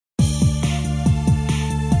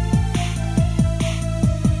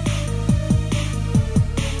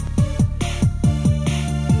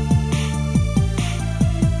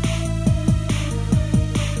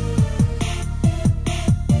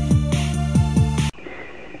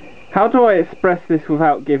How do I express this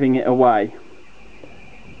without giving it away?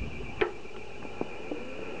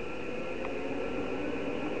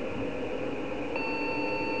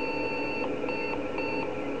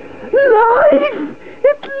 Live!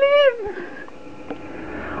 It lives!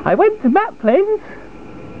 I went to Maplin's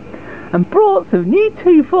and brought some new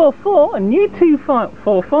 244 and new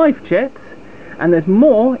 245 chips, and there's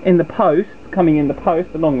more in the post, coming in the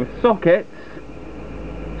post along with sockets,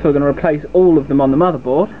 so we're going to replace all of them on the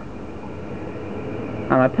motherboard.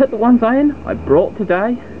 And I put the ones I brought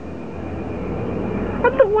today,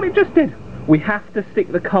 and look what it just did. We have to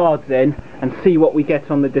stick the cards in and see what we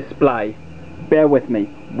get on the display. Bear with me,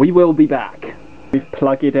 we will be back. We've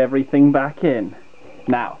plugged everything back in.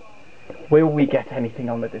 Now, will we get anything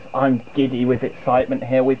on the disc? I'm giddy with excitement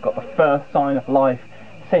here. We've got the first sign of life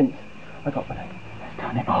since I got the... Let's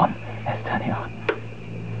turn it on. Let's turn it on.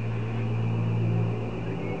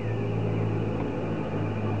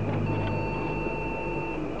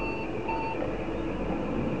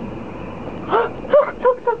 Look.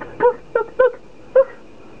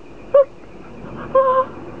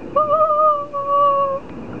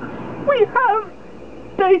 We have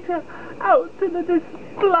data out to the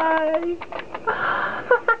display.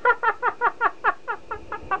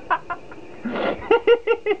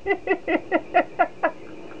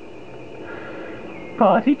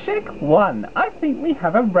 Party check 1. I think we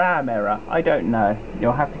have a RAM error. I don't know.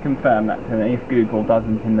 You'll have to confirm that to me if Google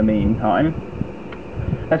doesn't in the meantime.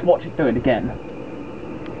 Let's watch it do it again.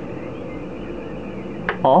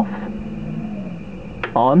 Off.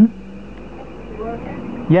 On.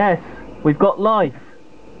 Yes, we've got life.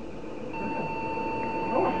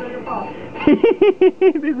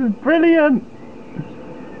 This is brilliant.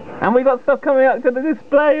 And we've got stuff coming up to the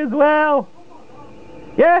display as well.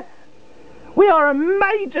 Yes, we are a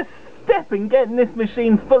major step in getting this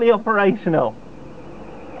machine fully operational.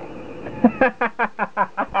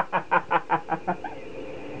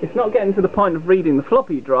 It's not getting to the point of reading the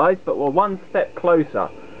floppy drives, but we're one step closer,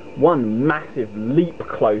 one massive leap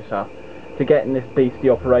closer to getting this beastie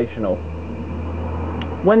operational.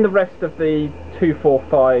 When the rest of the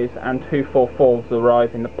 245s and 244s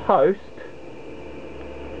arrive in the post,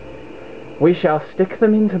 we shall stick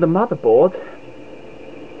them into the motherboard,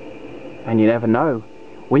 and you never know,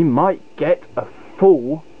 we might get a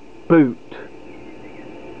full boot.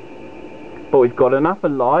 But we've got enough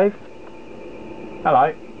alive.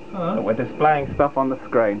 Hello. Hello. So we're displaying stuff on the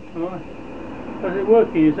screen. Right. Is it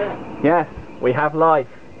working, is it? Yes, we have life.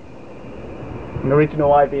 An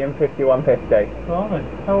original IBM 5150. Right.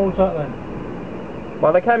 How old's that then?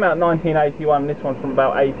 Well, they came out in 1981, this one's from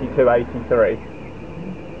about 82, 83.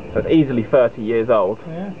 So it's easily 30 years old.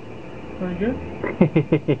 Yeah. Very good.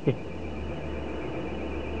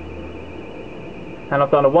 And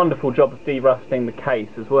I've done a wonderful job of derusting the case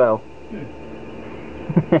as well. Good.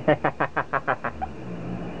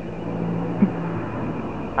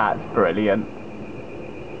 That's brilliant.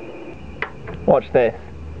 Watch this.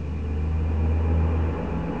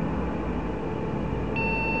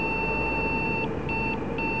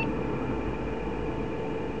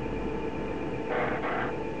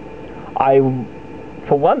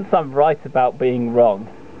 For once I'm right about being wrong.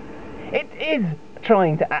 It is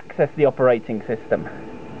trying to access the operating system.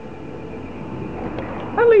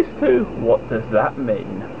 At least two. What does that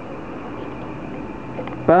mean?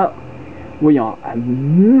 But we are a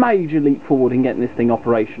major leap forward in getting this thing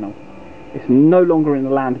operational. It's no longer in the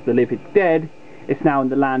land of the livid dead. It's now in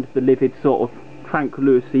the land of the livid sort of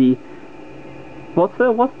tranquility. What's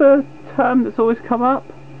the term that's always come up?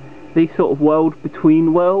 The sort of world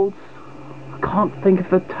between worlds. I can't think of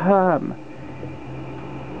the term.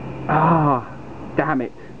 Ah, damn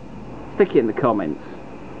it. Stick it in the comments.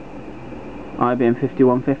 IBM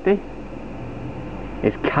 5150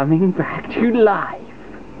 is coming back to life.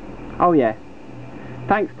 Oh yeah.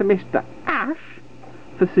 Thanks to Mr. Ash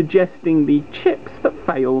for suggesting the chips that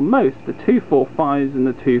fail most, the 245s and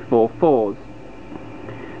the 244s.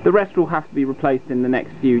 The rest will have to be replaced in the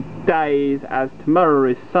next few days, as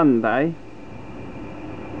tomorrow is Sunday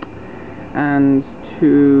and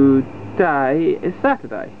today is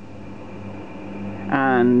Saturday,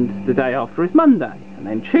 and the day after is Monday, and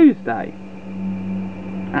then Tuesday,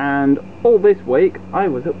 and all this week I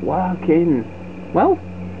was at work in, well,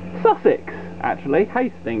 Sussex actually,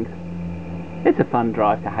 Hastings. It's a fun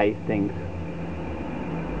drive to Hastings.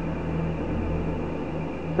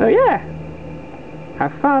 So yeah,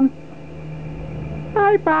 have fun.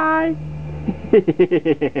 Bye bye.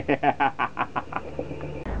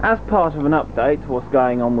 As part of an update to what's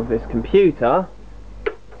going on with this computer,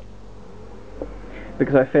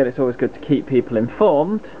 because I feel it's always good to keep people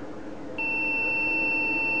informed,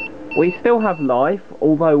 we still have life,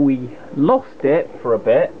 although we lost it for a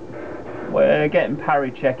bit. We're getting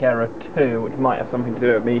Parity Check error 2, which might have something to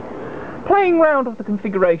do with me playing around with the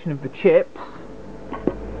configuration of the chips.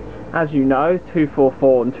 As you know,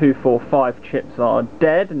 244 and 245 chips are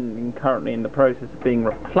dead and currently in the process of being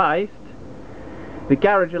replaced. The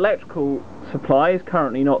garage electrical supply is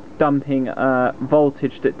currently not dumping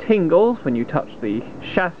voltage that tingles when you touch the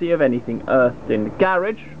chassis of anything earthed in the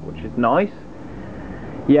garage, which is nice.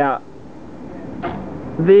 Yeah,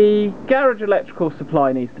 the garage electrical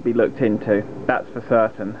supply needs to be looked into, that's for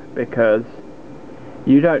certain, because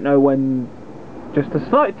you don't know when just a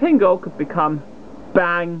slight tingle could become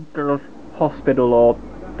bang, hospital or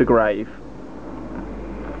the grave.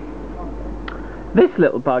 This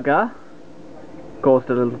little bugger caused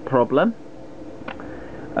a little problem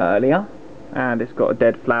earlier, and it's got a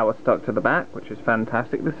dead flower stuck to the back, which is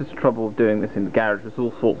fantastic. This is the trouble of doing this in the garage. There's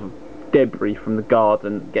all sorts of debris from the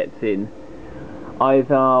garden that gets in,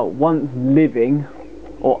 either once living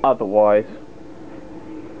or otherwise.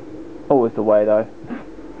 Always the way though,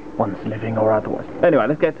 once living or otherwise. Anyway,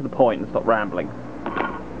 let's get to the point and stop rambling.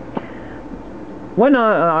 When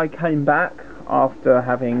I came back after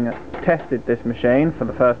having tested this machine for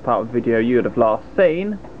the first part of the video you would have last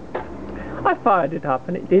seen, I fired it up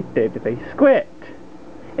and it did diddly squit.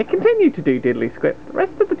 It continued to do diddly squit for the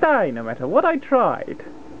rest of the day, no matter what I tried.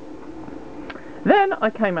 Then I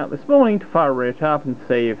came out this morning to fire it up and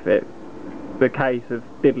see if the case of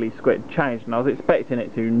diddly squit changed, and I was expecting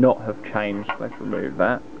it to not have changed. Let's remove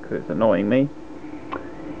that because it's annoying me.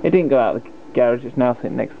 It didn't go out of the garage, it's now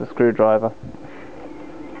sitting next to the screwdriver.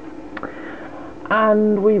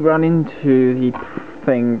 And we run into the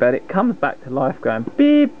thing that it comes back to life going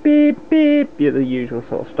beep beep beep, the usual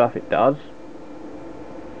sort of stuff it does.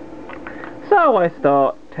 So I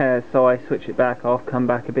switch it back off, come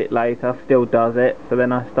back a bit later, still does it, so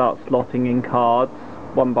then I start slotting in cards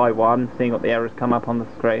one by one, seeing what the errors come up on the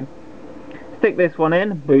screen. Stick this one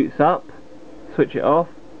in, boots up, switch it off,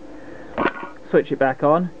 switch it back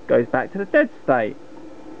on, goes back to the dead state.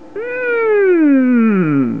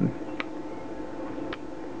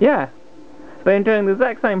 Yeah, been doing the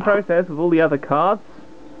exact same process with all the other cards.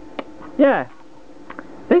 Yeah,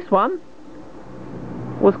 this one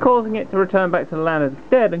was causing it to return back to the land of the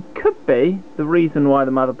dead, and could be the reason why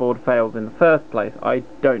the motherboard failed in the first place. I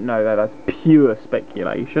don't know, that's pure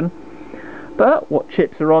speculation. But what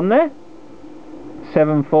chips are on there?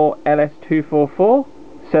 74LS244,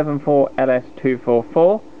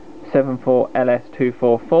 74LS244,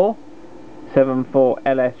 74LS244,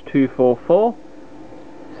 74LS244,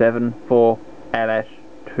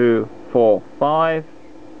 74LS245,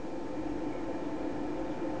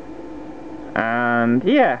 and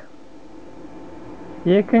yeah,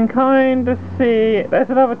 you can kind of see there's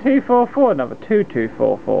another 244, another two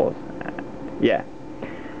 244s. Yeah,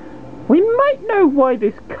 we might know why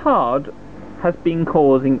this card has been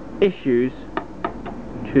causing issues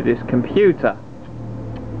to this computer.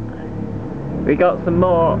 We got some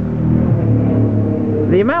more.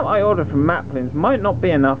 The amount I ordered from Maplins might not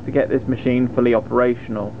be enough to get this machine fully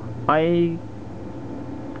operational. I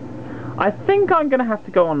think I'm going to have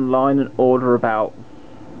to go online and order about,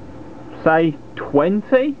 say,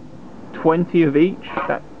 20 of each.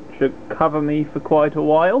 That should cover me for quite a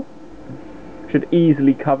while. Should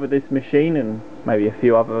easily cover this machine and maybe a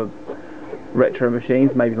few other retro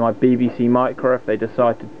machines, maybe my BBC Micro if they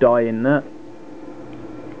decide to die in that.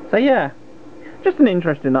 So yeah, just an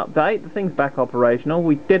interesting update. The thing's back operational.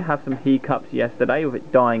 We did have some hiccups yesterday with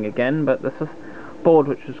it dying again, but the board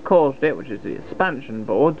which has caused it, which is the expansion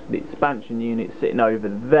board, the expansion unit sitting over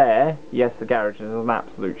there. Yes, the garage is an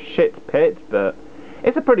absolute shit pit, but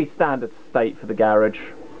it's a pretty standard state for the garage.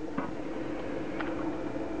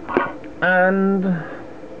 And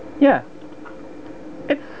yeah,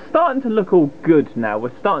 it's starting to look all good now.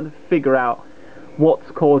 We're starting to figure out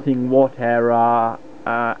what's causing what error.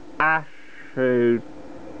 Ash, who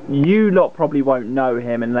you lot probably won't know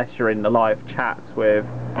him unless you're in the live chats with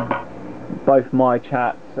both my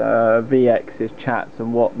chats, VX's chats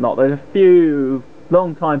and whatnot. There's a few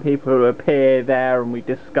long time people who appear there and we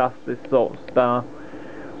discuss this sort of stuff.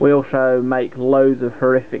 We also make loads of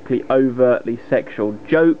horrifically overtly sexual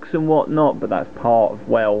jokes and whatnot, but that's part of,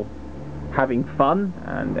 well, having fun.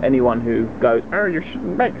 And anyone who goes, oh, you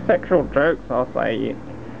shouldn't make sexual jokes, I'll say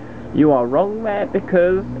you are wrong there,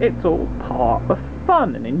 because it's all part of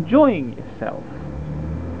fun and enjoying yourself.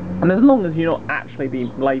 And as long as you're not actually being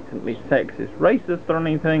blatantly sexist, racist or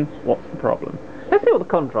anything, what's the problem? Let's see what the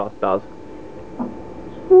contrast does.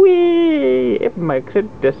 Whee! It makes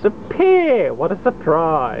it disappear. What a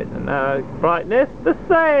surprise. And brightness the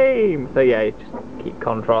same. So yeah, you just keep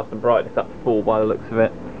contrast and brightness up to full by the looks of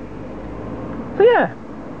it. So yeah,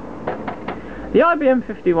 the IBM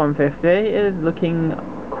 5150 is looking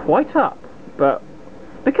quite up, but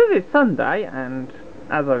because it's Sunday, and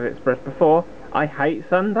as I've expressed before, I hate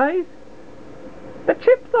Sundays, the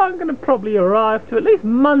chips aren't going to probably arrive to at least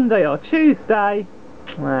Monday or Tuesday.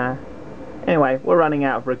 Anyway, we're running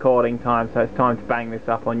out of recording time, so it's time to bang this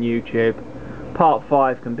up on YouTube. Part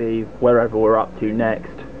 5 can be wherever we're up to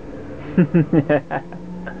next.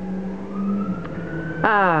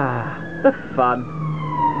 The fun.